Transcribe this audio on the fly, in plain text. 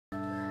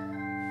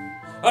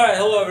Alright,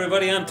 hello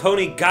everybody, I'm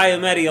Tony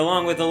Giametti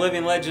along with the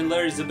living legend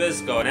Larry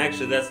Zbyszko, and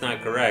actually that's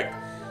not correct.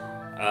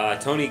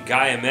 Tony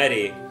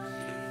Giametti,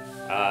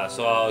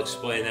 so I'll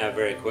explain that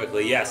very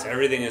quickly. Yes,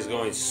 everything is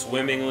going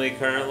swimmingly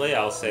currently,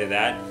 I'll say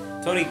that.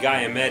 Tony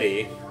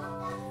Giametti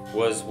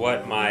was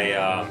what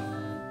my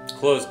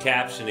closed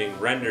captioning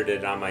rendered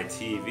it on my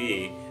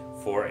TV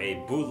for a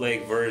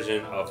bootleg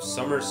version of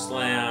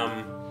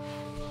SummerSlam.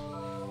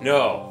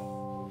 No.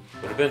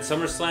 Would have been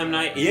SummerSlam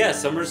night? Yeah,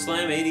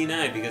 SummerSlam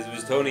 89, because it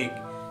was Tony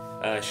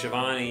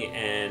Schiavone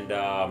and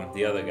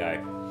the other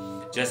guy,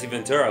 Jesse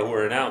Ventura, who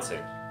were announcing.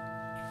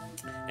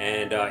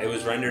 And it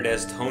was rendered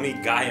as Tony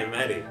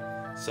Giametti.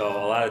 So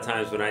a lot of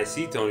times when I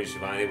see Tony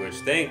Schiavone, which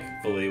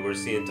thankfully we're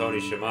seeing Tony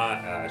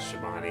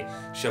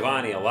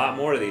Schiavone a lot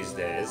more these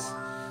days,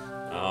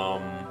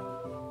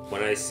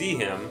 when I see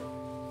him,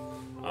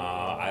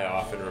 I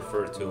often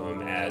refer to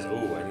him as,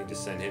 oh, I need to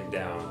send him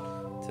down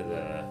to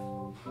the...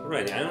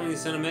 Right, I don't need to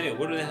send him anywhere.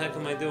 What the heck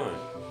am I doing?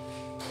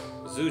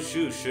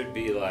 Zushu should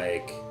be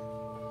like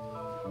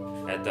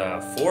at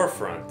the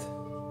forefront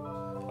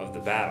of the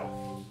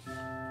battle.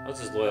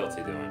 How's his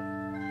loyalty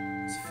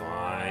doing? It's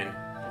fine.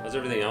 How's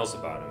everything else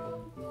about him?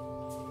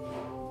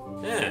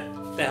 Yeah,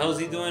 what the hell is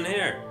he doing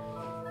here?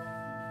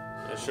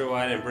 Not sure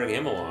why I didn't bring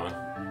him along.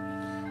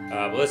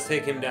 But let's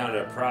take him down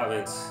to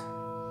Province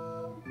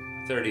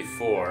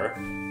 34.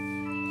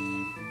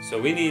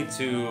 So we need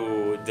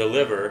to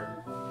deliver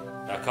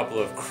a couple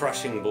of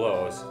crushing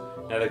blows.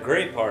 Now the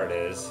great part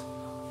is,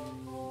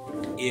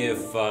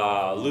 if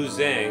Liu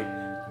Zhang,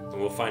 and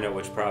we'll find out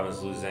which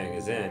province Liu Zhang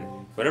is in,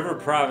 whatever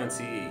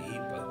province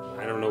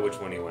I don't know which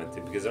one he went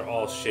to, because they're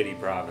all shitty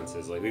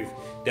provinces. Like, we've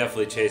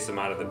definitely chased him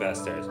out of the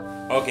best areas.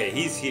 Okay,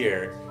 he's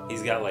here.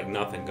 He's got like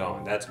nothing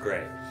going. That's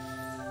great.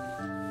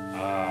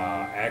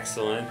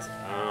 Excellent.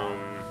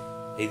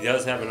 He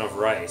does have enough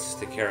rice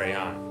to carry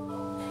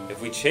on.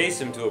 If we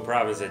chase him to a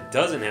province that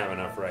doesn't have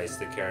enough rice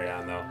to carry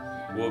on, though,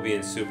 we'll be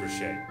in super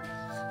shape.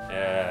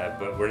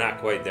 But we're not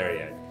quite there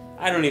yet.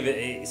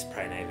 It's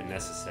probably not even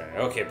necessary.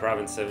 Okay,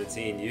 Province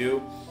 17,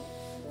 you.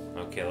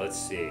 Okay, let's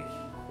see.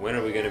 When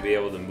are we going to be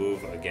able to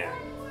move again?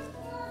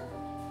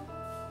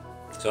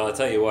 So I'll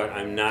tell you what,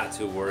 I'm not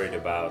too worried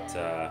about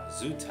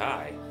Zhu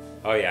Tai.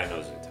 Oh yeah, I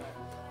know Zhu Tai.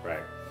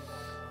 Right.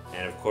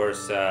 And of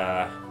course,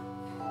 our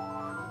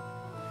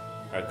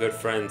good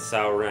friend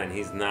Cao Ren,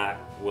 he's not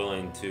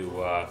willing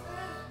to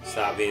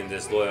stop being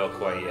disloyal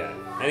quite yet.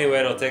 Anyway,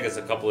 it'll take us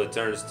a couple of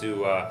turns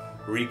to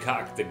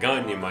recock the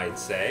gun, you might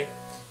say,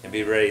 and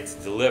be ready to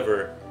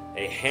deliver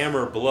a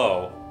hammer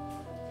blow.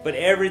 But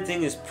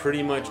everything is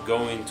pretty much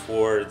going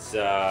towards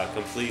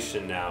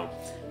completion now.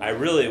 I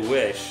really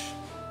wish,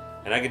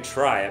 and I could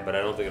try it, but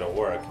I don't think it'll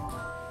work.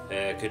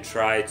 I could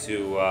try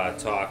to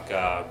talk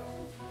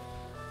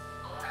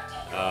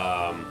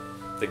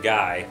the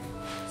guy,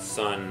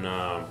 Sun.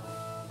 Now,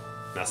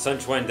 Sun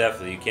Xuan,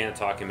 definitely, you can't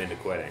talk him into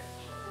quitting.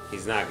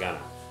 He's not gonna.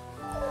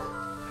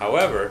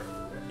 However,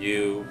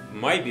 you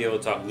might be able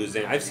to talk Liu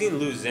Zhang. I've seen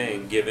Liu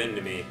Zhang give in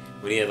to me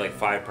when he had like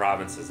 5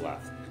 provinces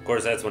left. Of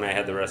course, that's when I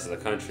had the rest of the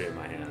country in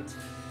my hands.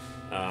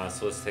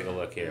 So let's take a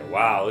look here.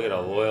 Wow, look at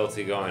the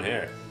loyalty going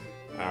here.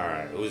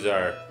 Alright, who's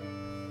our...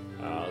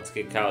 let's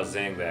get Cao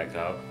Zhang back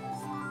up.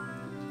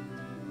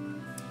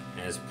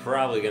 And it's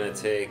probably going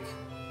to take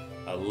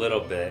a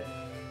little bit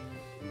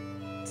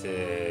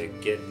to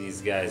get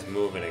these guys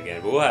moving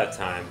again. But we'll have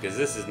time, because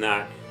this is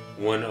not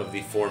one of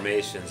the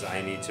formations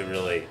I need to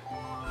really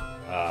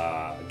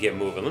get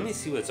moving. Let me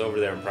see what's over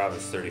there in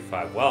Province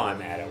 35 while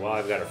I'm at it. While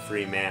I've got a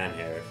free man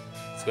here.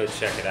 Let's go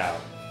check it out.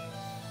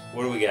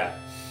 What do we got?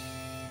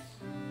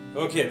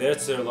 Okay,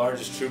 that's their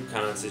largest troop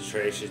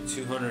concentration.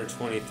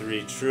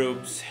 223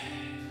 troops.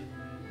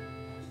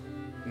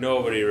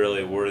 Nobody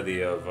really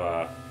worthy of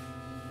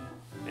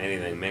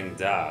anything. Meng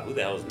Da. Who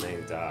the hell is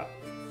Meng Da?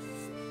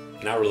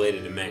 Not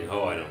related to Meng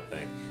Ho, I don't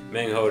think.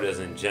 Meng Ho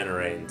doesn't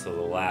generate until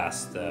the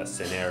last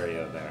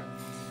scenario there.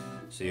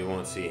 So you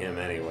won't see him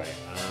anyway.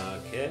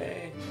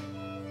 Okay.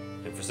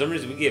 And for some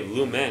reason we gave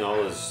Lu Meng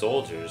all his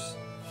soldiers.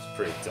 It's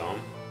pretty dumb.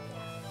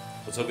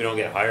 Let's hope we don't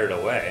get hired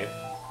away.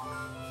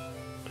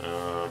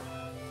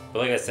 But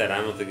like I said, I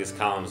don't think this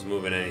column's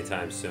moving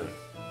anytime soon.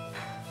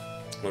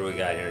 What do we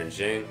got here in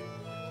Jing?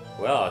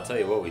 Well, I'll tell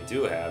you what we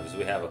do have is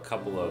we have a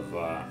couple of...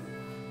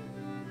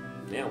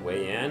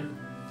 Wei Yan,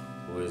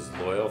 who is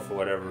loyal for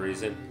whatever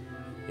reason.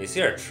 You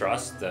see our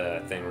trust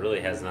thing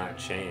really has not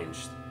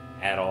changed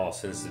at all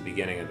since the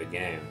beginning of the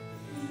game.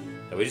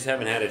 And we just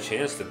haven't had a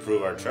chance to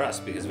prove our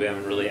trust because we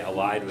haven't really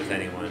allied with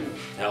anyone to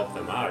help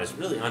them out. It's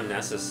really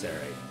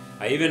unnecessary.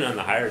 Even on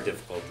the higher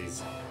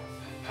difficulties,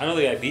 I don't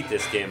think I beat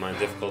this game on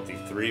difficulty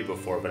 3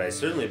 before, but I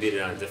certainly beat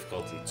it on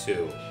difficulty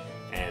 2.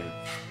 And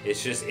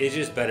it's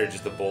just better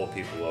just to bowl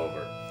people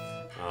over.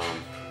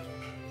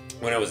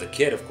 When I was a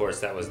kid, of course,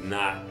 that was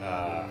not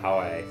how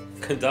I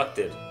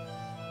conducted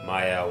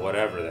my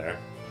whatever there.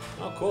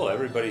 Oh, cool.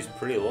 Everybody's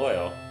pretty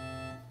loyal.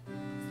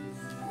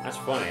 That's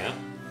funny, huh?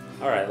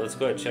 Alright, let's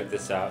go ahead and check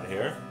this out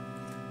here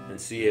and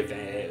see if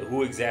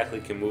who exactly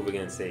can move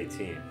against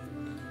 18.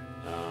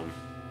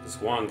 This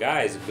Xuan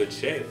guy is in good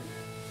shape.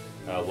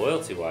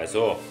 Loyalty-wise.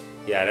 Oh,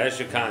 yeah, that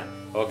should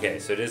okay,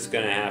 so this is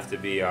going to have to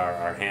be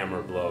our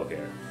hammer blow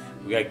here.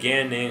 We got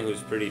Gan Ning,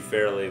 who's pretty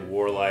fairly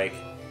warlike,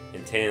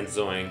 and Tan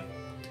Zoing,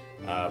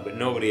 but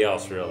nobody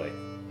else really.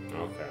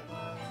 Okay.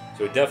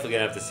 So we're definitely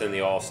going to have to send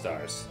the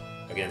All-Stars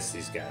against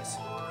these guys,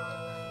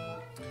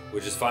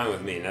 which is fine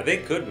with me. Now, they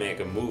could make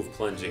a move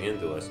plunging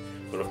into us,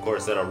 but of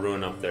course that'll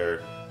ruin up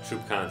their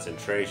troop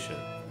concentration.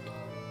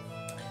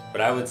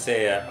 But I would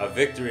say a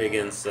victory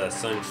against Sun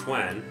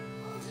Xuan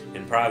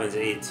in Province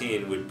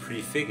 18 would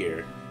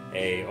prefigure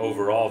a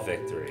overall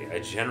victory, a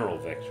general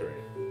victory.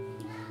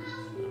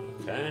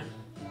 Okay.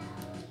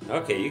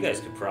 Okay, you guys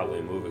could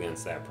probably move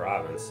against that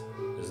province.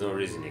 There's no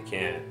reason you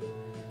can't.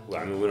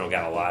 Well, I mean, we don't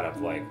got a lot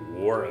of, like,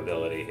 war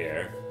ability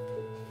here.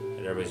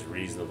 And everybody's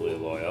reasonably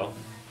loyal.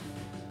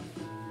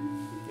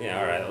 Yeah,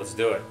 alright, let's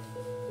do it.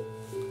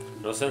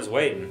 No sense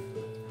waiting.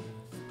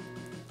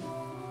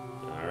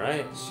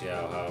 Alright,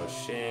 Xiao Hao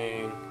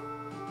Xing.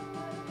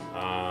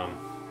 I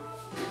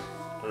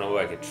don't know who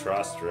I could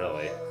trust,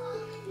 really,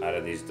 out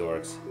of these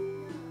dorks.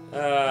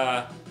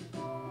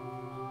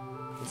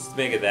 Let's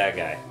make it that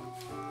guy.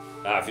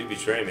 If you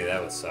betray me, that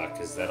would suck,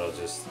 because that'll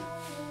just...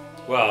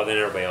 Well, then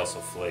everybody else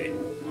will flee.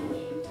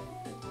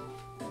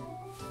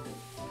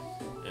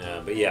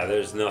 But yeah,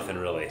 there's nothing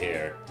really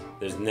here.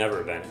 There's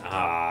never been...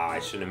 I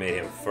shouldn't have made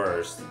him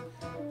first.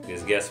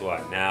 Because guess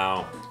what?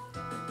 Now...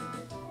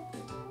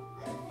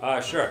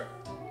 sure.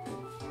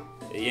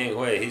 Yang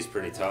Hui, he's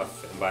pretty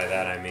tough. And by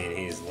that, I mean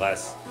he's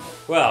less...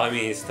 Well, I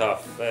mean he's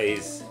tough.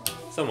 He's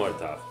somewhat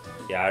tough.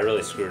 Yeah, I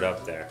really screwed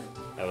up there.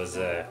 That was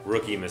a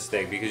rookie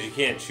mistake because you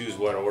can't choose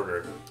what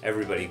order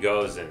everybody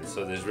goes in.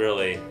 So there's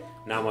really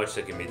not much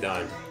that can be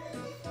done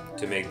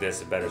to make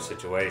this a better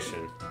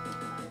situation.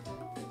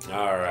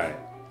 Alright.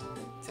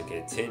 To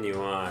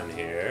continue on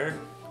here,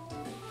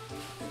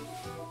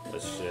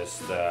 let's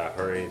just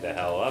hurry the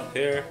hell up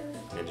here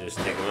and just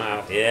take him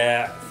out.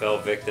 Yeah, fell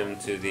victim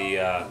to the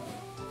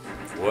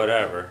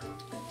whatever.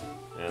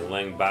 And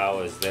Leng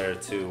Bao is there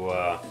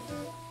to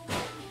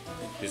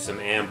do some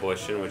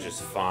ambushing, which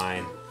is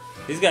fine.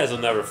 These guys will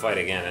never fight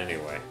again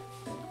anyway.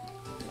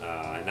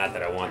 Not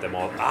that I want them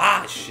all...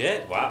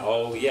 shit! Wow,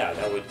 oh yeah,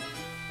 that would...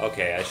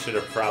 Okay, I should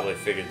have probably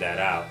figured that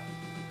out.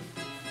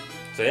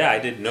 So yeah, I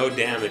did no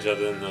damage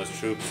other than those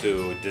troops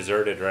who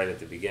deserted right at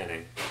the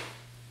beginning.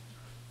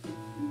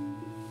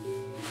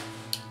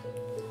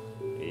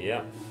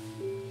 Yep.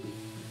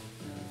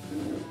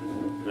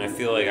 And I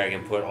feel like I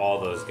can put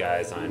all those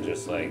guys on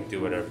just like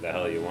do whatever the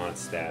hell you want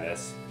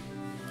status.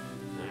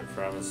 Alright,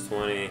 Province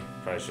 20,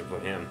 probably should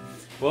put him.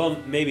 Well,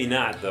 maybe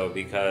not though,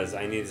 because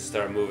I need to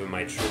start moving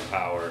my troop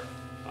power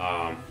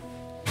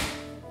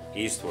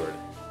eastward.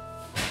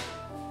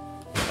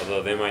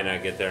 Although they might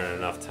not get there in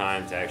enough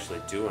time to actually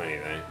do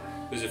anything.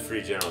 Who's a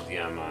free General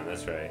Diamond?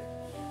 That's right.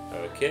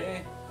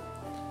 Okay.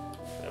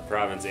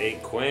 Province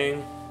 8,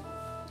 Qing.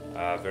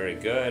 Very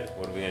good.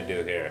 What are we going to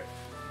do here?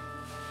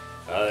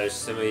 There's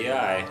Sima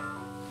Yai,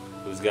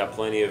 who's got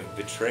plenty of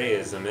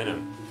betrayism in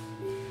him.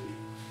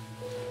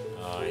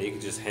 You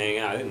can just hang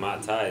out. I think Ma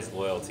Tai's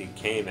loyalty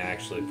came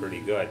actually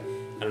pretty good.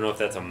 I don't know if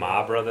that's a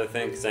Ma brother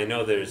thing, because I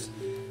know they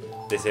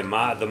say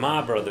the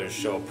Ma brothers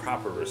show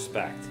proper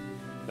respect.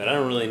 But I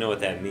don't really know what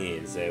that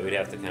means. We'd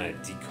have to kind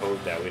of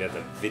decode that. We'd have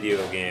to video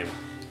game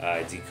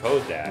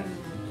decode that.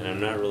 And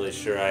I'm not really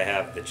sure I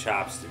have the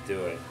chops to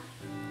do it.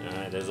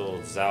 Alright, there's a little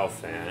Zhao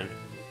fan.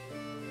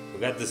 We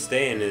got to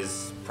stay in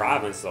his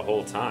province the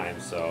whole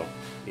time, so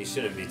he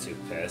shouldn't be too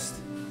pissed.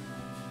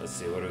 Let's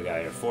see, what do we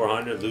got here?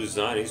 400, Lu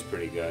Zun, he's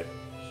pretty good.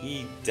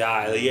 He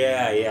died.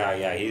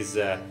 Yeah, he's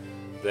the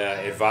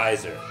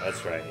advisor.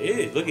 That's right.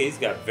 Look, he's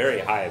got very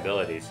high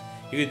abilities.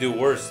 You could do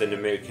worse than to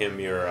make him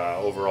your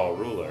overall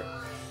ruler.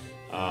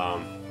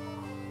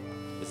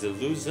 Is it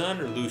Lu Zun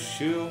or Lu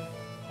Shu?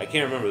 I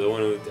can't remember. The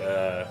one who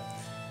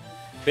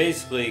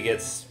basically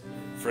gets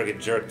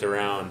friggin' jerked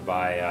around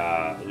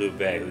by Liu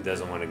Bei, who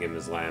doesn't want to give him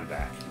his land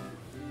back.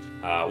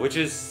 Which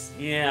is,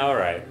 yeah,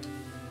 alright.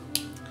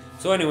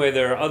 So anyway,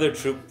 there are other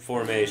troop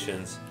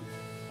formations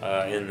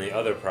in the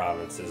other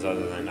provinces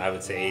other than, I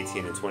would say,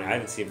 18 and 20. I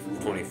haven't seen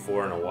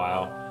 24 in a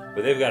while,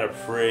 but they've got a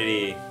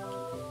pretty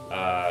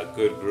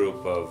good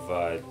group of...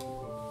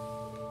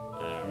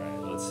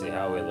 Alright, let's see,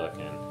 how are we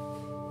looking?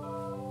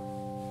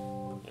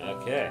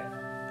 Okay.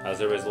 How's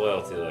everybody's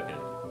loyalty looking?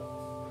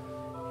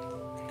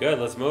 Good,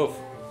 let's move.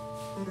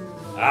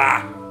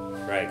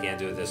 Right, can't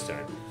do it this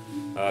turn.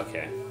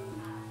 Okay.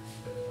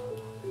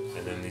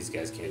 And then these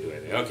guys can't do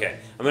anything. Okay,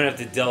 I'm going to have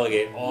to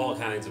delegate all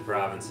kinds of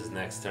provinces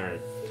next turn.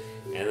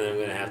 And then I'm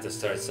going to have to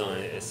start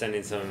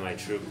sending some of my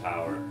troop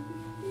power.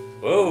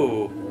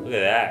 Whoa, look at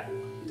that.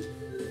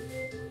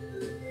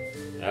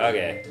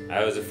 Okay,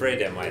 I was afraid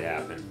that might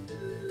happen.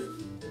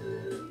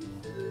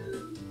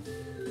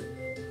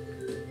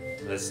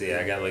 Let's see,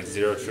 I got like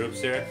 0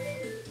 troops here.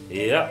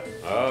 Yep,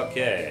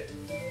 okay.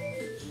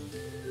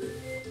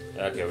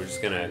 Okay, we're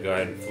just gonna go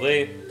ahead and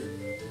flee.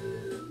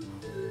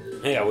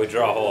 Yeah, we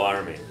draw a whole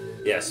army.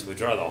 Yes, we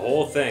draw the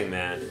whole thing,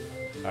 man.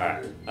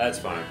 Alright, that's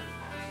fine.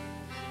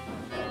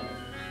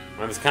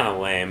 It's kind of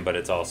lame, but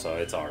it's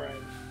alright.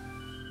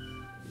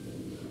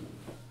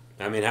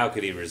 I mean, how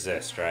could he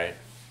resist, right?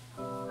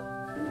 Alright,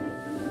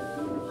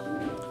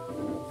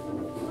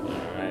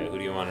 who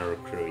do you want to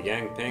recruit?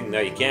 Yang Ping? No,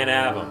 you can't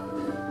have him.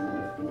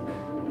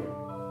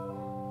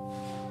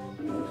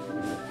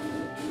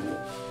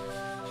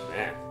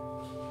 Man.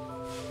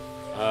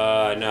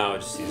 No,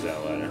 just use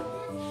that letter.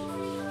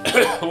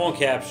 I won't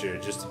capture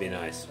it, just to be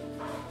nice.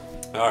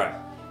 Alright.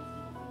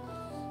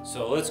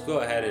 So let's go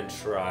ahead and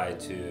try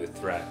to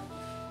threat.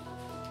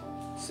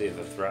 See if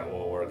a threat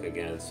will work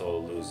against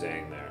old Lu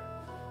Zhang there.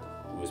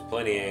 Who was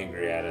plenty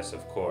angry at us,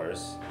 of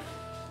course.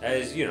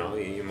 As, you know,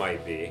 you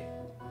might be.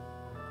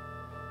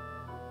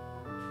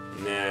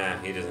 Nah,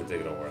 he doesn't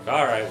think it'll work.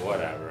 Alright,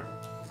 whatever.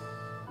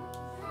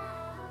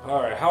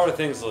 Alright, how are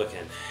things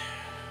looking?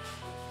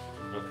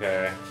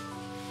 Okay.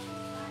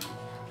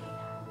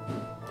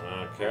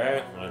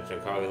 Okay, they're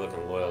probably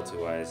looking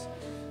loyalty-wise.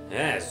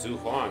 Yeah,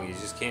 Xuan, you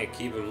just can't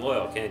keep him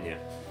loyal, can you?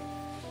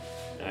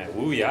 Alright,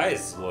 Wu Yai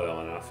is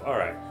loyal enough.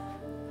 Alright,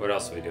 what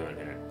else are we doing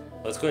here?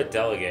 Let's go ahead and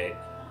delegate.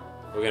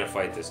 We're going to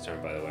fight this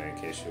turn, by the way, in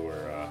case you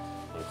were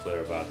unclear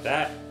about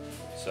that.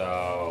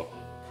 So,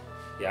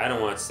 yeah, I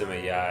don't want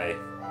Sima Yai.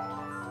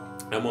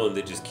 I'm willing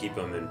to just keep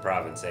him in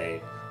Province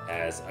 8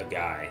 as a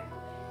guy.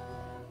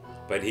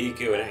 But he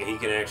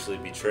can actually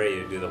betray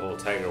you, do the whole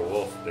Tiger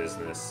Wolf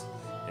business.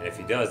 And if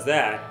he does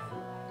that,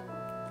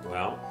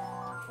 well,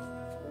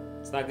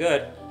 it's not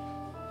good.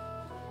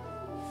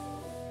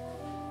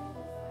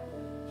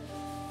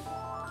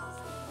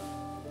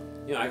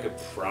 You know, I could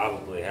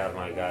probably have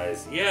my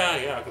guys...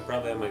 Yeah, I could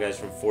probably have my guys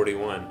from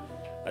 41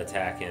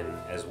 attacking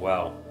as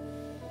well.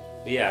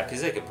 Yeah,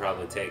 because they could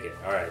probably take it.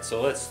 Alright, so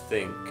let's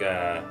think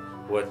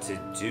what to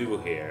do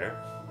here.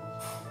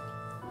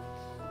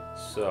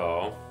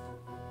 So,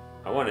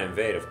 I want to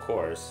invade, of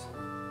course.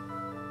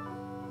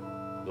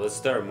 Let's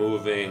start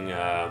moving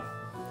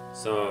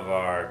some of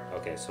our...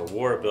 Okay, so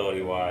war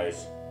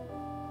ability-wise,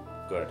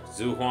 good.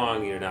 Zhu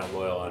Huang, you're not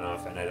loyal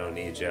enough, and I don't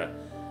need you.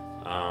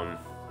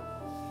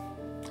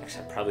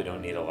 Actually, I probably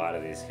don't need a lot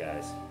of these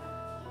guys.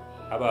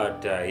 How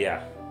about,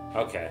 yeah,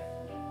 okay.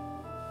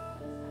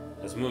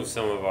 Let's move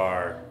some of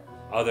our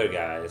other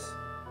guys.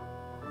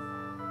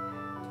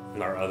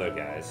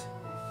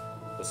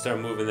 Let's start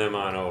moving them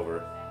on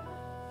over.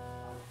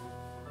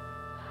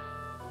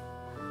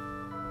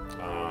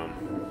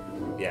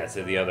 Yeah,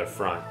 to the other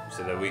front,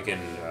 so that we can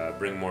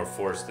bring more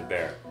force to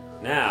bear.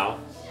 Now,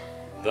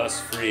 thus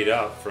freed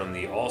up from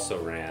the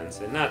also-rans,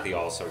 and not the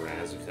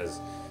also-rans, because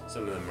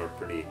some of them are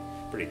pretty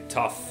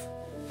tough,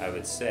 I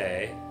would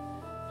say.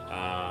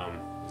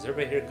 Is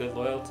everybody here good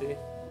loyalty?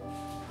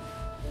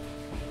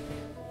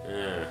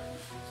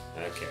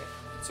 Okay,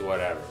 so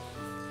whatever.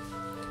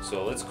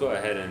 So let's go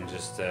ahead and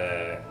just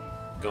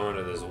go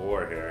into this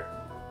war here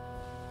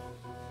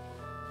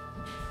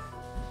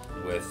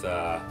with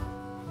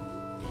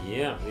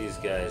yeah, these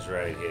guys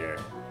right here.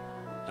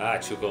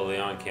 Chuko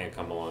Liang can't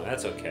come along.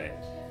 That's okay.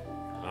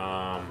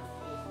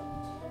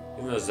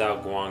 Even though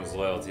Zhao Guang's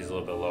loyalty is a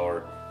little bit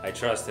lower, I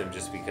trust him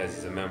just because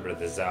he's a member of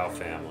the Zhao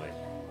family.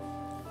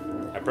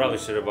 I probably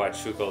should have bought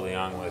Chuko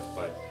Liang with,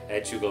 but I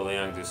had Chuko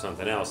Liang do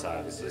something else,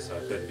 obviously, so I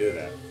couldn't do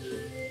that.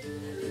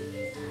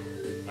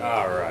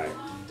 Alright.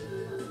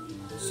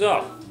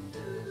 So,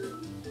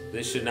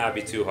 this should not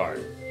be too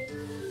hard.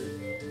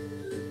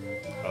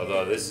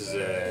 Although this is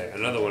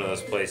another one of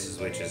those places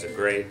which is a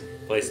great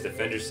place to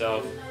defend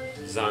yourself.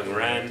 Zhang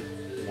Ren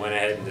went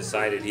ahead and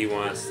decided he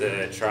wants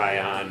to try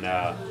on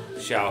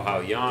Xiao Hao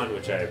Yan,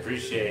 which I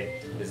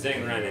appreciate. The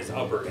Zhang Ren is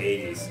upper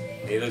 80s,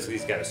 and he looks like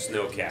he's got a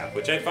snow cap,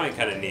 which I find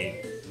kind of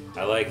neat.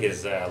 I like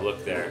his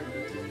look there.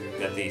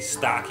 Got the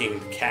stocking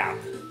cap,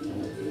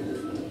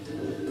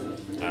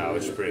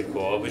 which is pretty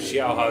cool. But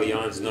Xiao Hao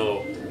Yan's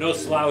no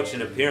slouch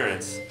in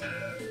appearance,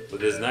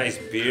 with his nice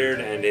beard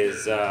and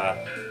his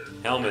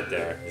helmet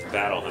there, his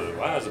battle helmet.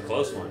 Wow, that was a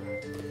close one.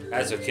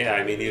 That's okay.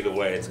 I mean, either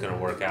way, it's gonna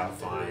work out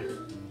fine.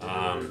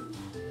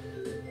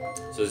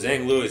 So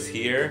Zhang Lu is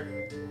here,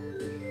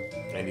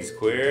 and he's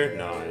queer.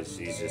 No,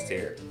 he's just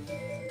here.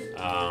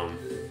 So I'm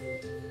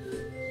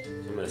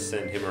gonna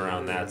send him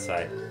around that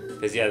side,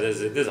 because yeah,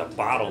 there's a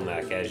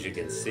bottleneck, as you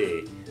can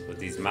see, with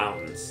these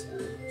mountains.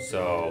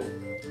 So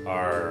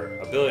our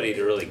ability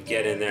to really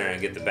get in there and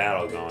get the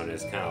battle going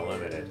is kind of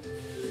limited.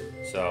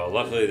 So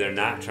luckily they're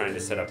not trying to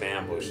set up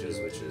ambushes,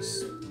 which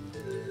is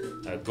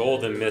a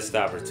golden missed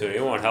opportunity.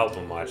 It won't help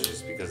them much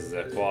just because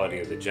of the quality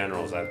of the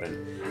generals I've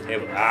been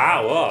able to...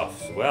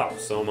 well,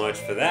 so much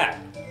for that.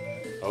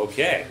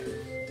 Okay,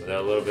 they're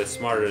a little bit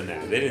smarter than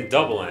that. They didn't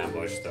double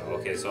ambush though.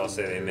 Okay, so I'll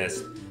say they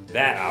missed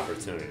that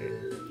opportunity.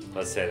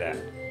 Let's say that.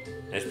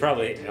 There's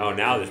probably... Oh,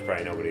 now there's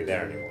probably nobody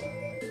there anymore.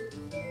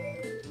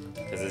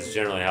 Because it's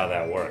generally how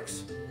that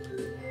works.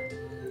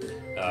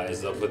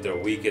 Is they'll put their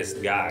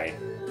weakest guy...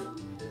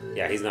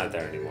 Yeah, he's not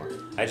there anymore.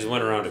 I just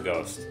went around a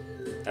ghost.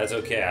 That's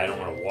okay, I don't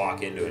want to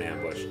walk into an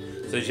ambush.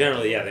 So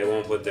generally, yeah, they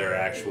won't put their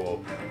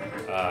actual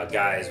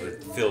guys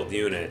with filled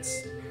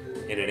units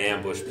in an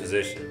ambush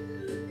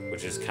position,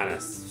 which is kind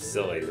of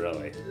silly,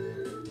 really.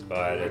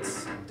 But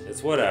it's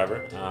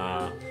whatever.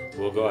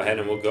 We'll go ahead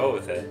and we'll go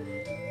with it.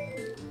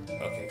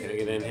 Okay, can I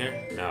get in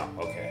here? No,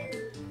 okay.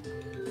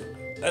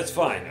 That's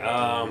fine.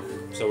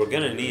 So we're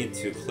gonna need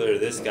to clear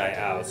this guy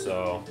out,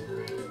 so...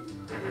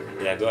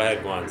 Yeah, go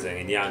ahead, Guanzing,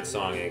 and Yang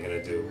Song ain't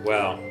gonna do...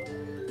 Well,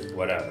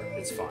 whatever,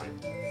 it's fine.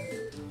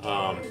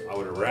 I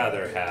would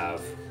rather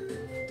have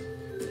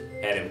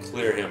had him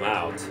clear him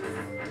out.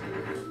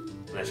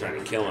 I'm not trying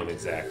to kill him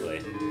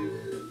exactly.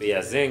 But yeah,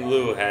 Zhang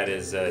Lu had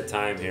his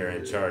time here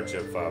in charge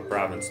of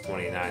Province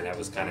 29. That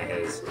was kind of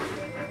his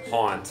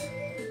haunt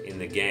in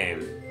the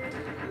game.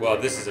 Well,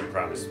 this isn't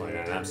Province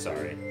 29, I'm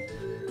sorry.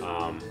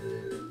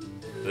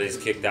 But he's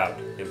kicked out.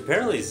 And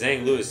apparently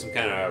Zhang Lu is some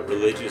kind of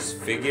religious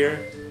figure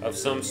of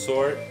some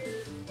sort.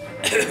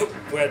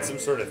 Who had some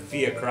sort of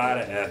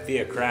theocratic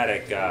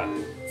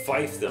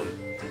fiefdom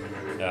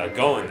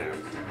going there.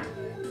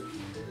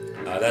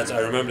 I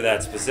remember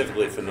that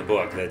specifically from the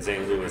book, that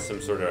Zhang Lu was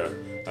some sort of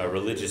a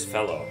religious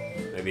fellow,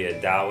 maybe a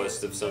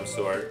Taoist of some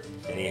sort,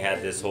 and he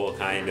had this whole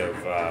kind of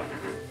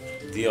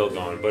deal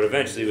going, but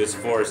eventually he was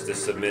forced to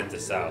submit to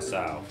Cao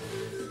Cao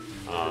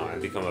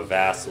and become a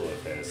vassal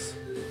of his.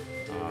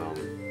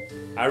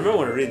 I remember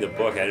when I read the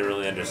book, I didn't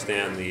really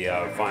understand the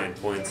fine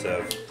points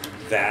of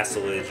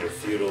vassalage or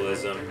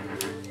feudalism.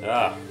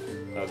 Oh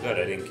good,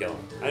 I didn't kill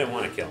him. I didn't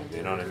want to kill him,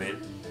 you know what I mean?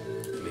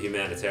 I'm a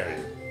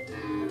humanitarian.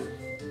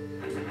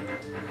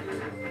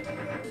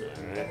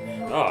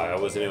 Alright. Oh, I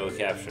wasn't able to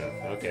capture him.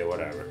 Okay,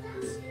 whatever.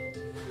 It's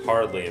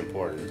hardly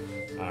important.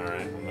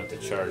 Alright, I'm about to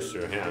charge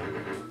through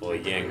him. We'll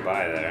yang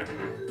by there.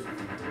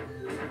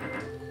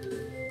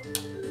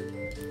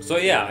 So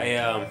yeah,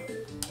 I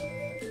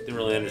didn't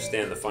really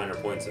understand the finer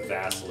points of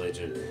vassalage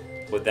and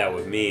what that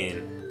would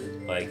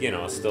mean. Like, you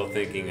know, still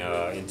thinking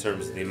in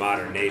terms of the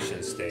modern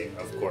nation state.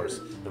 Of course,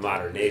 the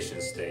modern nation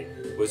state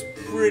was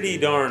pretty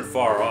darn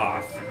far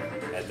off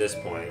at this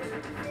point.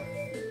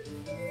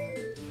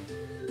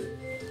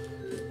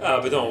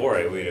 But don't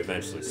worry, we'd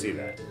eventually see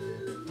that.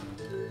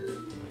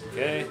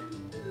 Okay.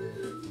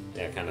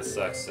 Yeah, it kind of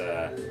sucks.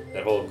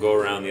 That whole go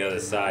around the other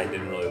side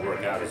didn't really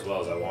work out as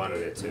well as I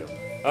wanted it to.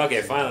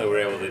 Okay, finally we're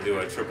able to do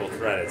a triple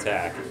threat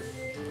attack.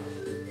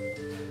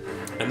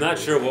 I'm not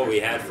sure what we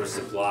had for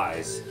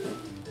supplies,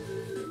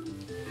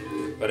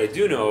 but I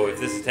do know if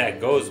this attack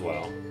goes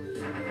well.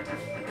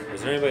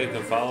 Is there anybody who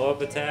can follow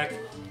up attack?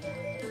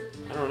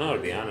 I don't know,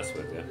 to be honest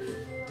with you.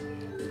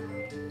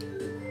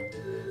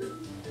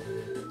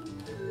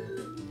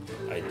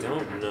 I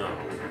don't know.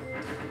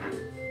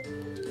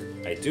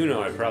 I do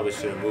know I probably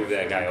should have moved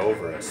that guy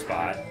over a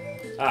spot.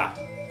 Ah,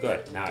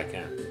 good. Now I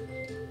can.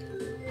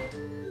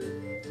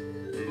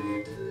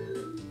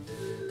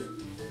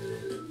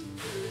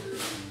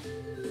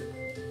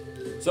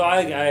 So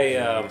anyway,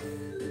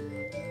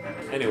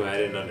 I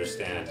didn't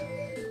understand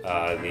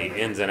the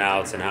ins and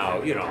outs and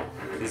how, you know,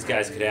 these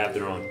guys could have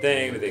their own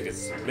thing, but they could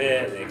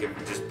submit, they could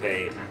just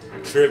pay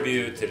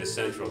tribute to the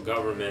central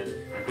government,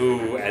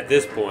 who at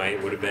this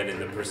point would have been in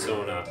the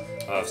persona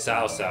of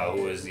Cao Cao,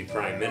 who was the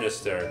prime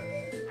minister,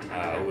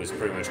 who was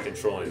pretty much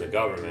controlling the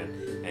government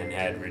and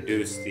had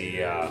reduced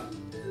the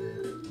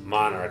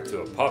monarch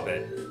to a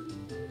puppet.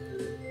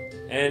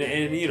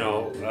 And you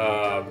know,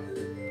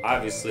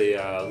 obviously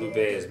Liu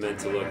Bei is meant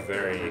to look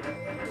very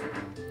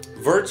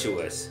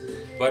virtuous,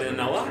 but in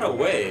a lot of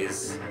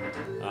ways,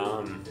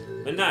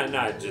 and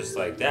not just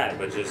like that,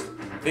 but just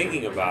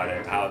thinking about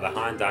it, how the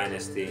Han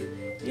Dynasty,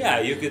 yeah,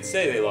 you could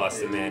say they lost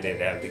the mandate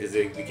to him because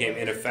they became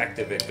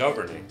ineffective at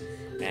governing,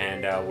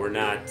 and we're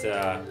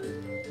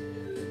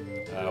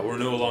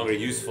no longer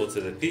useful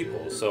to the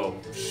people. So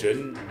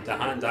shouldn't the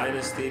Han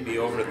Dynasty be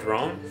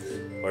overthrown?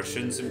 Or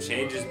shouldn't some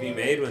changes be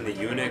made when the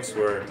eunuchs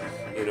were,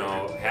 you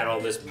know, had all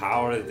this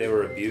power that they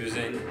were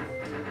abusing?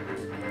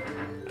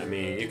 I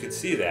mean, you could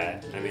see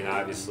that. I mean,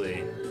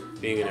 obviously,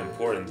 being an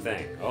important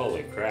thing.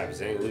 Holy crap,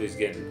 Zhang Lu's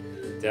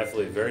getting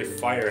definitely very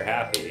fire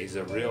happy. He's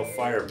a real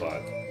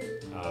firebug.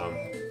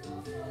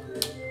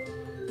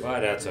 But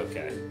that's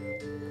okay.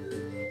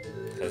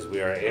 Because we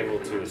are able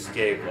to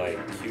escape, like,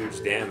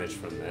 huge damage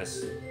from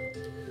this.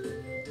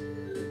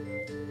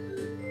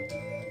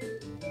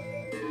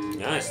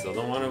 I still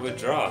don't want to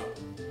withdraw.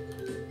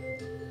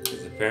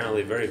 He's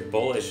apparently very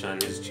bullish on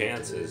his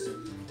chances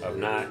of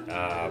not,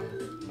 I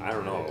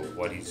don't know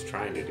what he's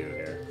trying to do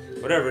here.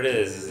 Whatever it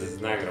is it's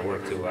not going to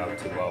work too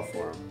well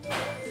for him.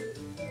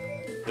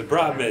 The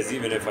problem is,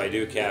 even if I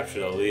do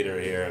capture the leader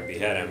here and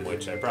behead him,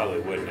 which I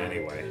probably wouldn't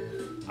anyway.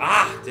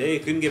 Ah! They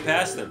couldn't get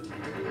past him.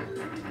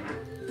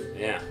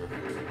 Yeah.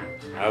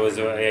 I was,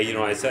 you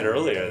know, I said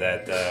earlier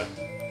that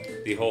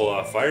the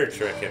whole fire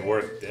trick had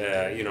worked,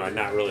 you know, had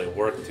not really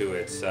worked to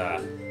its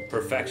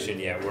perfection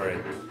yet, where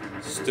it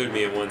stood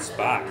me in one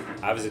spot.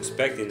 I was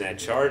expecting that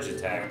charge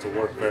attack to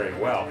work very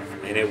well,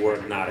 and it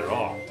worked not at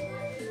all.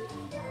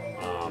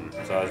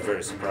 So I was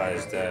very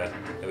surprised that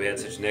we had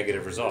such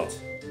negative results.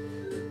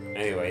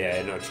 Anyway, yeah, I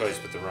had no choice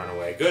but to run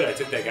away. Good, I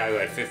took that guy who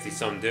had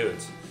 50-some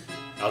dudes.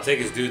 I'll take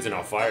his dudes and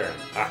I'll fire him.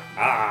 Ah,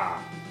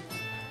 ah!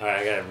 Alright,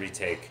 I gotta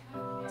retake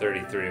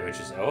 33, which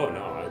is, oh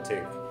no, I'll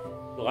take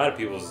a lot of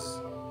people's,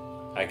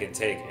 I can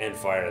take and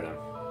fire them.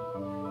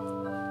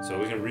 So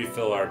we can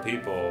refill our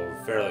people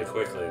fairly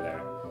quickly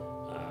there.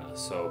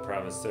 So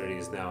Province 30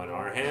 is now in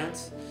our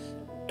hands.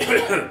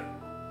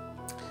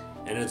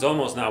 And it's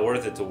almost not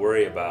worth it to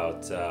worry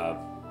about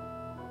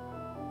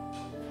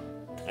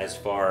as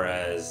far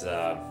as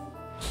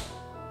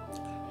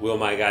will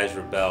my guys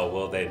rebel?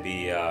 Will they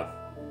be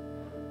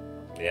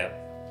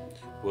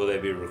will they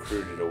be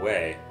recruited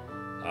away?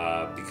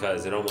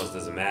 Because it almost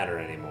doesn't matter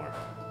anymore.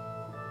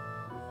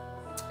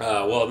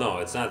 Well, no,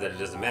 it's not that it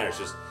doesn't matter. It's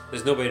just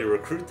there's nobody to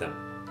recruit them.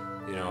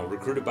 You know,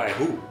 recruited by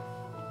who?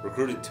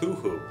 Recruited to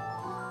who?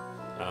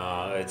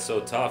 It's so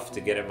tough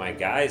to get at my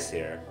guys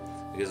here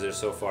because they're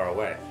so far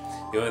away.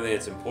 The only thing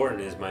that's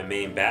important is my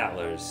main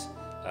battlers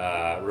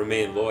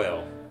remain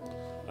loyal,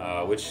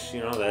 which, you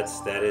know,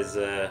 that's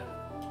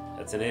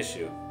an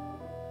issue.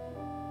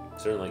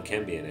 Certainly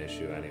can be an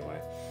issue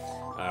anyway.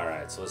 All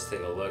right, so let's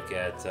take a look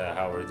at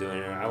how we're doing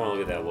here. I want to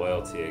look at that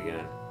loyalty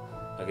again.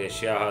 Okay,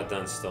 Xiao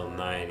Dun's still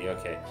 90.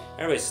 Okay,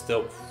 everybody's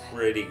still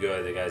pretty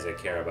good, the guys I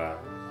care about.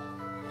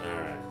 All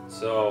right,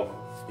 so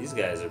these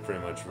guys are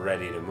pretty much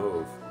ready to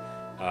move.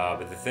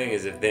 But the thing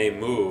is, if they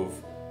move,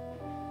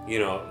 you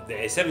know, the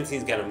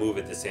 17's got to move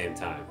at the same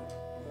time.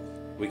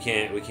 We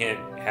can't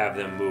have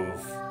them move,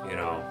 you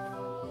know,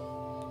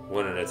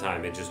 one at a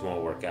time. It just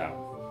won't work out.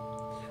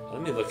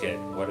 Let me look at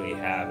what we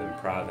have in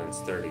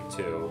Province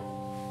 32.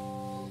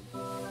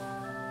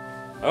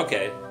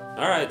 Okay,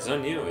 all right, it's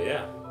on you.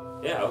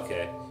 Yeah,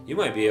 okay. You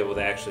might be able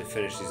to actually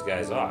finish these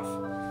guys off.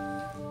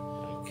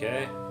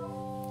 Okay,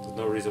 there's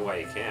no reason why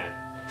you can't.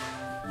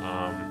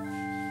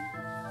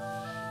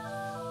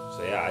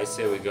 So yeah, I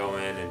say we go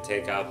in and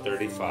take out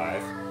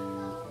 35.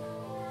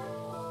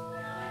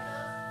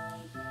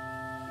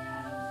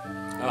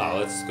 Oh,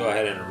 let's go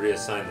ahead and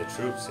reassign the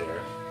troops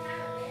here.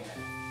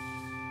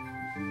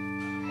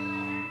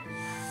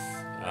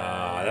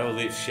 That would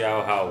leave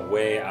Xiao Hao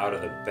way out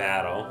of the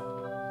battle.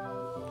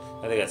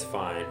 I think that's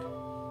fine.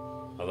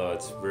 Although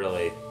it's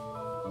really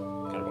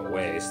kind of a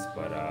waste,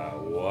 but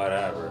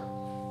whatever.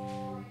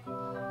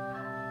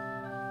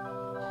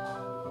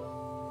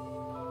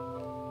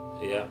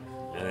 Yep,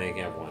 and they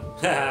can have one.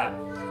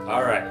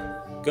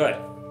 Alright, good.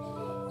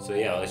 So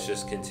yeah, let's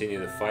just continue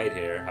the fight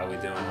here. How we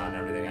doing on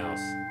everything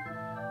else?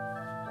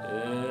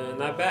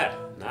 Not bad.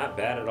 Not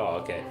bad at all.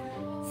 Okay.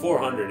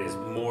 400 is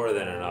more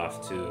than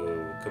enough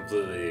to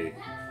completely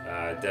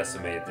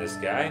decimate this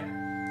guy.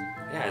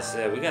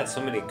 Yeah, we got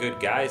so many good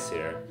guys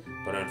here,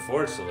 but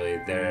unfortunately,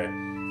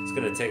 it's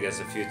going to take us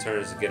a few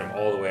turns to get them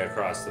all the way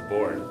across the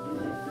board.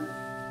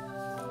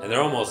 And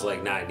they're almost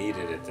like not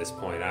needed at this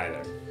point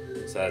either.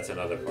 So that's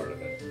another part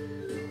of it.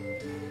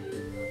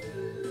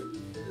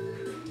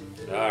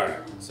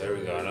 Alright, so here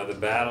we go. Another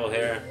battle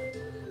here.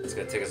 It's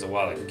going to take us a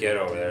while to get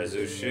over there.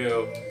 Zhu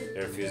Shu,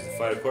 they refuse to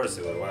fight. Of course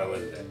they would. Why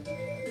wouldn't they?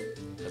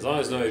 As long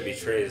as nobody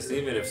betrays us,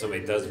 even if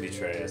somebody does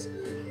betray us,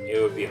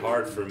 it would be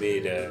hard for me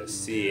to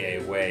see a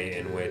way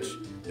in which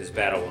this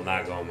battle will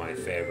not go in my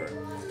favor.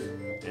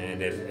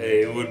 And if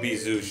it would be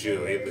Zhu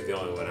Shu, he would be the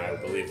only one I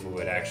believe who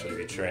would actually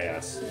betray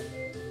us.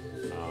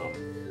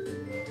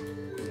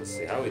 Let's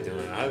see, how are we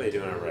doing? How are they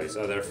doing on rice?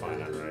 Oh, they're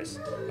fine on rice.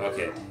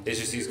 Okay, it's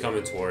just he's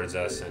coming towards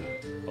us, and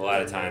a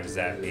lot of times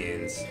that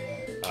means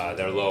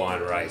they're low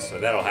on rice, so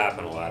that'll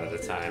happen a lot of the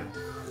time.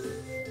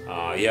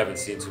 You haven't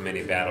seen too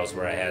many battles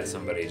where I had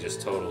somebody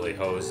just totally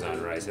hosed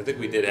on rice. I think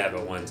we did have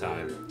it one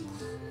time,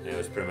 and it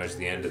was pretty much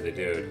the end of the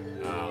dude.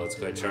 Let's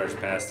go ahead and charge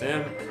past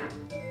him.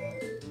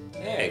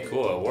 Hey,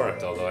 cool, it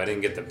worked, although I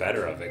didn't get the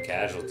better of it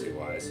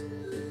casualty-wise.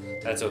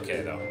 That's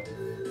okay, though.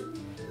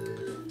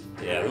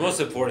 Yeah, the most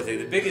important thing,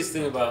 the biggest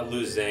thing about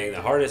Liu Zhang,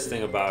 the hardest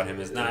thing about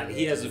him is not,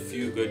 he has a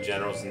few good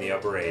generals in the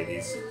upper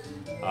 80s,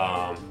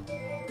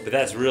 but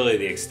that's really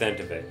the extent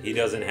of it. He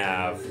doesn't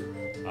have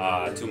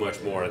too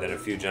much more than a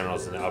few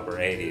generals in the upper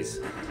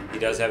 80s. He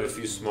does have a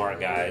few smart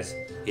guys,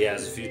 he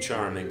has a few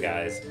charming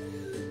guys,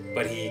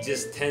 but he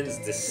just tends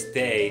to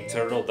stay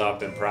turtled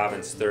up in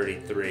Province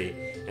 33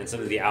 and some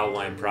of the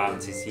outlying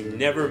provinces. He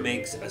never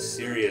makes a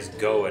serious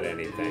go at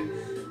anything.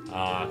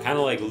 Kind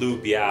of like Liu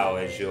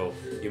Biao, as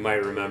you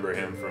might remember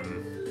him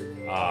from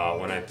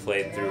when I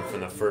played through from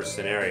the first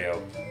scenario.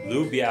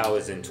 Liu Biao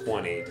is in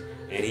 20,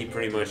 and he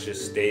pretty much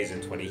just stays in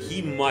 20.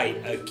 He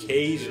might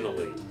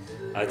occasionally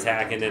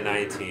attack into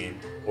 19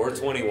 or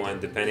 21,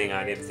 depending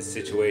on if the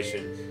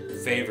situation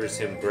favors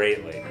him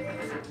greatly.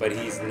 But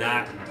he's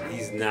not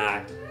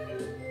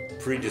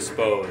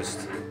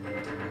predisposed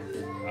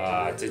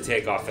to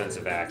take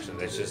offensive action.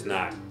 That's just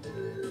not.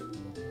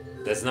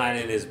 That's not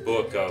in his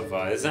book of.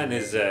 It's not in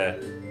his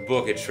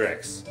book of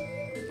tricks.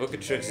 Book of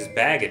tricks is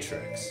bag of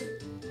tricks.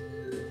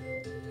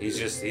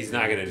 He's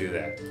not gonna do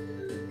that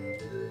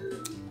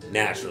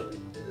naturally.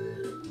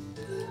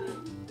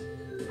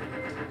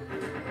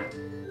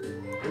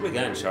 What do we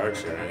got in charge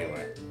here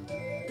anyway?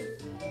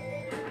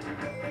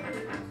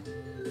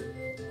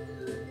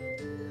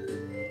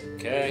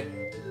 Okay.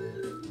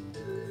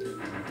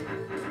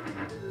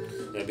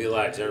 There'll be a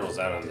lot of generals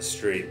out on the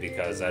street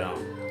because I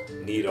don't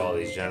need all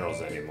these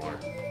generals anymore.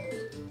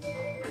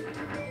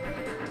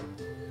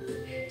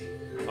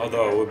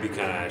 Although it would be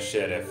kind of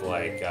shit if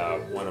like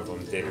one of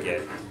them did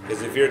get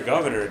Because if your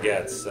governor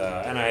gets,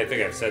 and I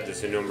think I've said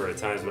this a number of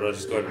times, but I'll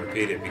just go ahead and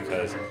repeat it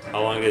because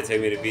how long did it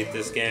take me to beat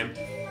this game?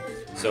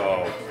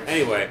 So,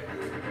 anyway,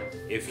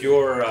 if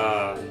your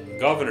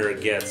governor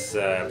gets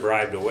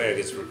bribed away or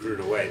gets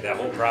recruited away, that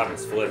whole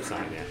province flips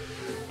on you.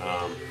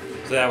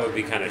 So that would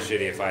be kind of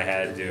shitty if I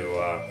had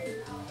to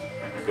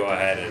go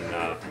ahead and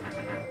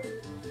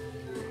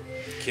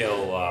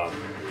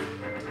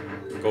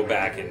go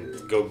back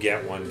and go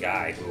get one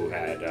guy who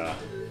had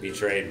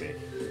betrayed me.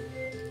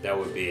 That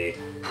would be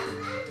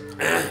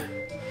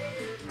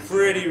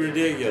pretty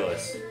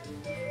ridiculous.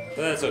 But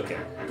that's okay.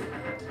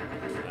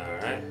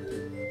 Alright.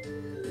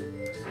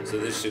 So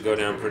this should go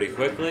down pretty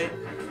quickly.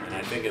 And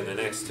I think in the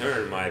next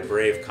turn, my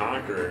brave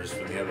conquerors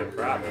from the other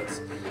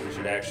province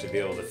should actually be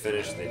able to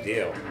finish the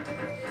deal.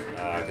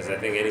 Because I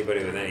think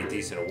anybody with any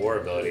decent war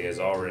ability has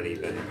already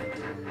been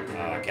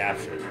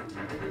captured.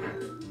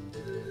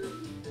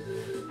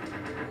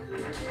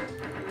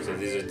 So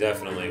these are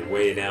definitely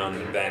way down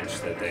the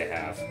bench that they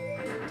have.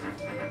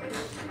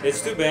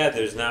 It's too bad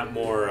there's not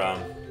more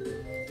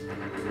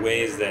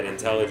ways that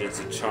intelligence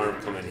and charm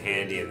come in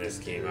handy in this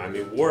game. I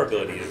mean, war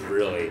ability is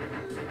really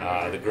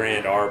the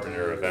grand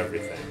arbiter of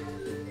everything.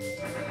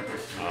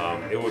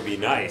 It would be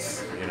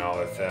nice, you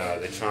know, if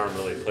the charm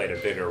really played a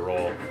bigger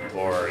role,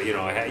 or, you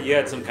know, you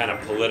had some kind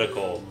of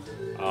political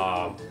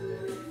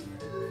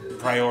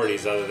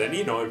priorities other than,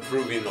 you know,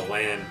 improving the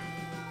land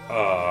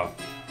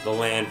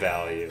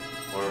value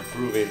or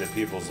improving the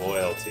people's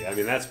loyalty. I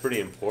mean, that's pretty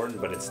important,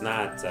 but it's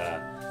not.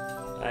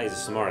 He's a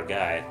smart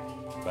guy,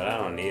 but I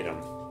don't need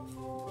him.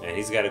 And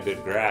he's got a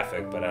good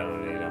graphic, but I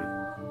don't need him.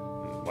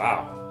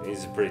 Wow,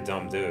 he's a pretty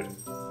dumb dude.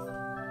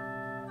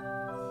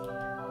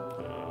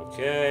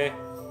 Okay.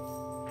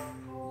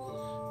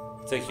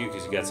 I'll take you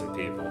because you got some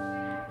people.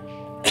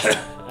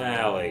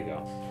 There you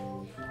go.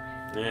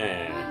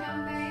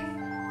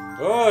 Yeah.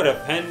 Oh,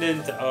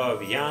 dependent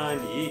of Yan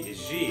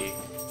Ji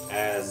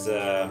as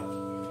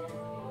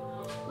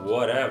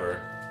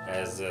whatever,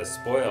 as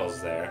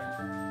spoils there.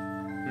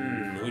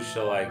 Who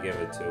shall I give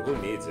it to? Who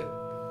needs it?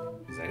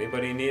 Does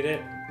anybody need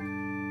it?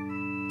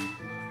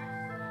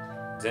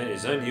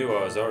 Zhang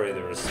Yuo is already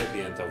the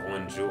recipient of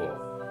 1 jewel.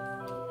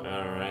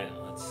 Alright,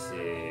 let's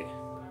see.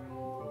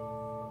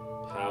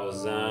 Hao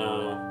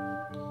Zhao.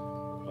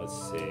 Let's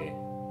see.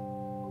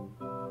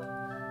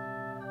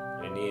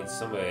 I need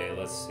somebody,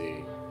 let's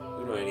see.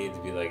 Who do I need to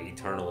be like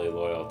eternally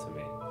loyal to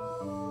me?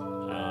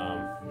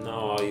 No,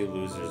 all you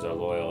losers are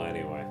loyal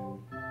anyway.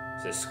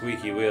 It's a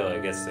squeaky wheel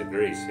that gets the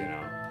grease, you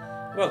know.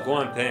 How about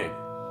Guan Ping?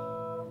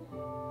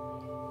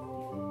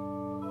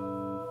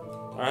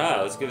 Alright,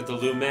 let's give it to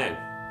Lu Meng.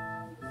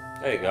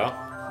 There you go.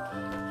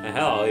 And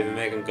hell, I'll even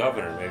make him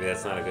governor. Maybe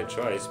that's not a good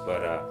choice,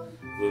 but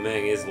Lu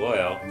Meng is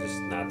loyal, just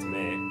not to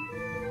me.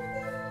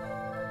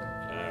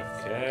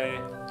 Okay.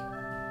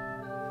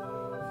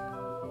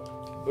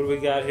 What do we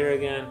got here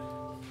again?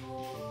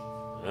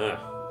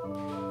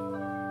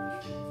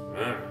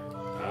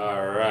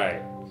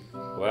 Alright.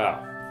 Well,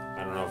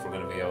 I don't know if we're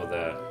going to be able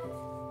to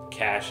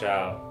cash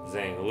out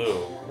Zhang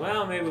Lu.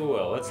 Well, maybe we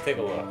will. Let's take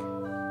a look.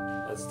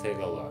 Let's take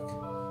a look.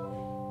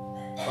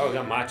 Oh, we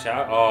got Ma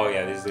Chao. Oh,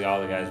 yeah, these are all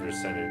the guys we're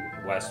sending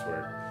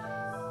westward.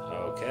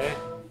 Okay.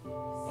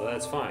 Well,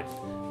 that's fine.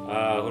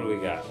 Who do we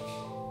got?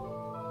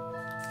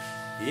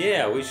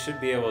 Yeah, we should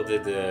be able to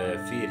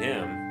defeat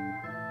him.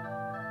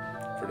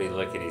 Pretty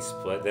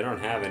lickety-split. They don't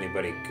have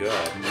anybody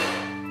good.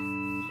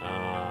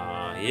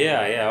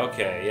 Yeah,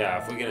 okay. Yeah,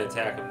 if we can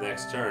attack him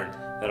next turn,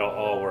 that'll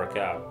all work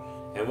out.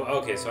 And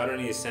okay, so I don't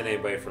need to send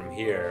anybody from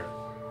here.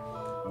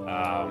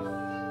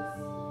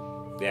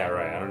 Yeah,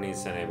 right. I don't need to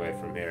send anybody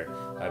from here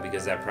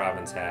because that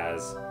province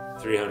has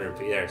 300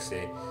 people. There,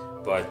 see?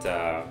 But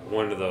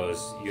one of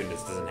those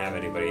units doesn't have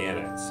anybody in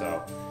it,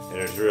 so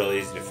it's real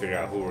easy to figure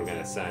out who we're going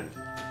to send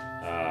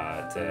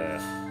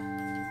to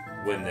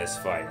win this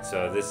fight.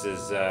 So this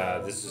is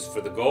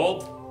for the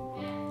gold.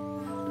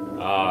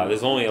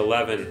 There's only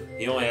 11.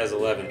 He only has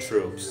 11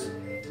 troops.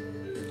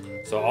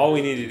 So all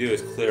we need to do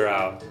is clear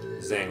out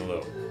Zhang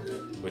Lu,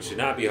 which should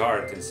not be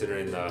hard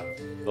considering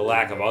the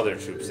lack of other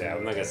troops they have.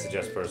 I'm not going to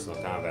suggest personal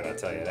combat, I'll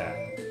tell you that.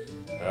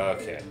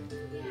 Okay.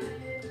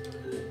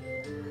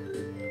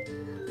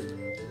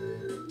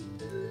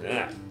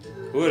 Yeah.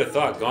 Who would have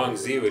thought Gong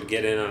Zi would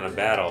get in on a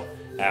battle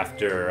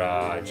after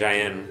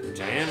Jian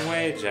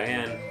Wei?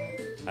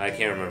 I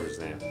can't remember his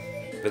name.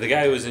 But the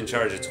guy who was in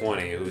charge of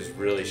 20, who was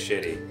really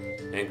shitty.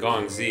 And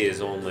Gong Zi is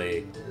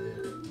only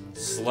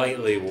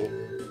slightly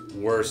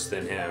worse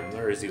than him.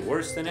 Or is he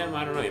worse than him?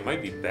 I don't know. He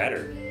might be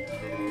better.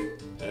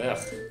 Ugh.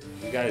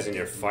 You guys in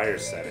your fire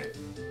setting.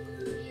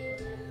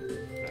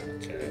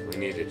 Okay, we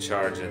need to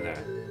charge in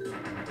there.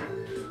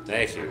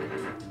 Thank you.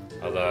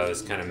 Although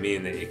it's kind of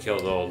mean that you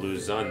killed old Lu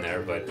Zun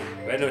there, but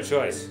we had no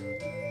choice.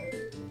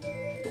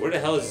 Where the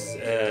hell is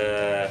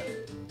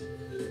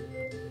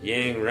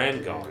Yang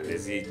Ren going?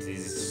 He's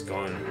just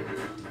going,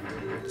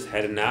 he's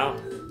heading out?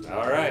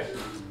 Alright.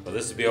 Well,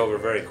 this will be over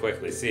very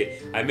quickly. See,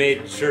 I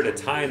made sure to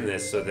time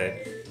this so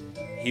that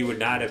he would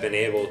not have been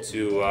able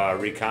to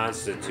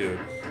reconstitute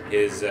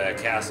his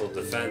castle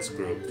defense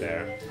group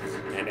there.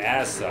 And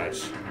as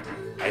such,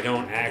 I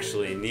don't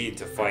actually need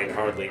to fight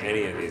hardly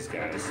any of these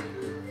guys.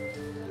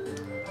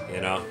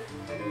 You know?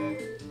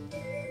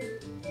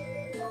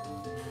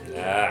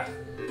 Ah,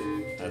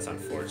 that's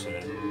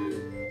unfortunate.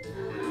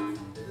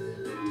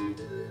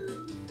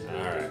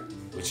 Alright.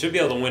 We should be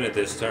able to win it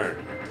this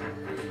turn,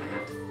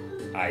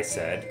 I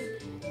said.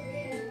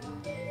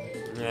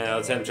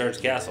 Let's have him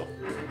charge castle.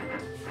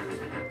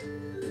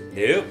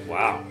 Nope.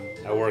 Wow.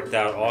 I worked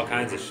out all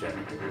kinds of shit.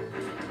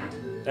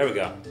 There we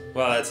go.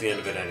 Well, that's the end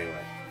of it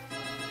anyway.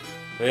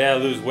 But yeah,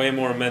 lose way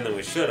more men than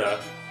we should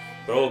have.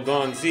 But old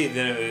Gong Zi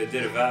did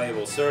a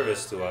valuable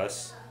service to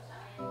us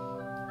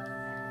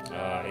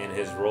in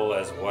his role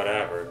as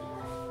whatever.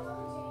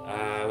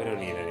 We don't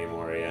need any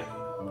more of you.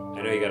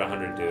 I know you got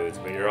 100 dudes,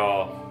 but you're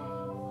all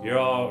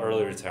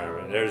early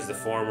retirement. There's the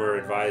former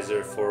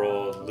advisor for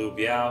old Liu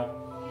Biao,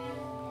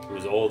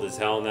 who's old as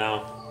hell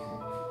now.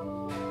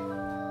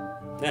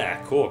 Yeah,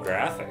 cool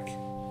graphic.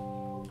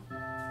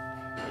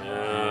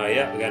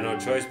 Yeah, we got no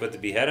choice but to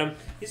behead him.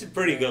 He's a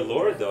pretty good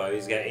lord, though.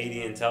 He's got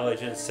 80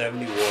 intelligence,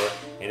 70 war,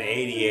 and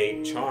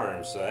 88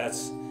 charm. So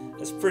that's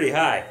pretty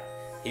high.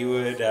 He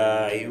would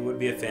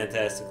be a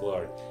fantastic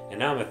lord. And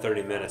now I'm at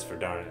 30 minutes for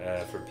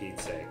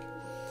Pete's sake.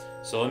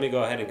 So let me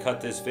go ahead and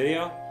cut this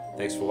video.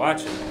 Thanks for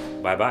watching.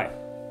 Bye bye.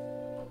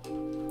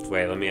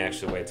 Wait, let me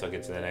actually wait till I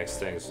get to the next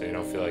thing, so you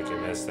don't feel like you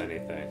missed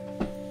anything.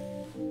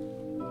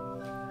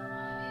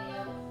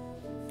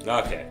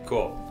 Okay,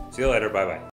 cool. See you later. Bye bye.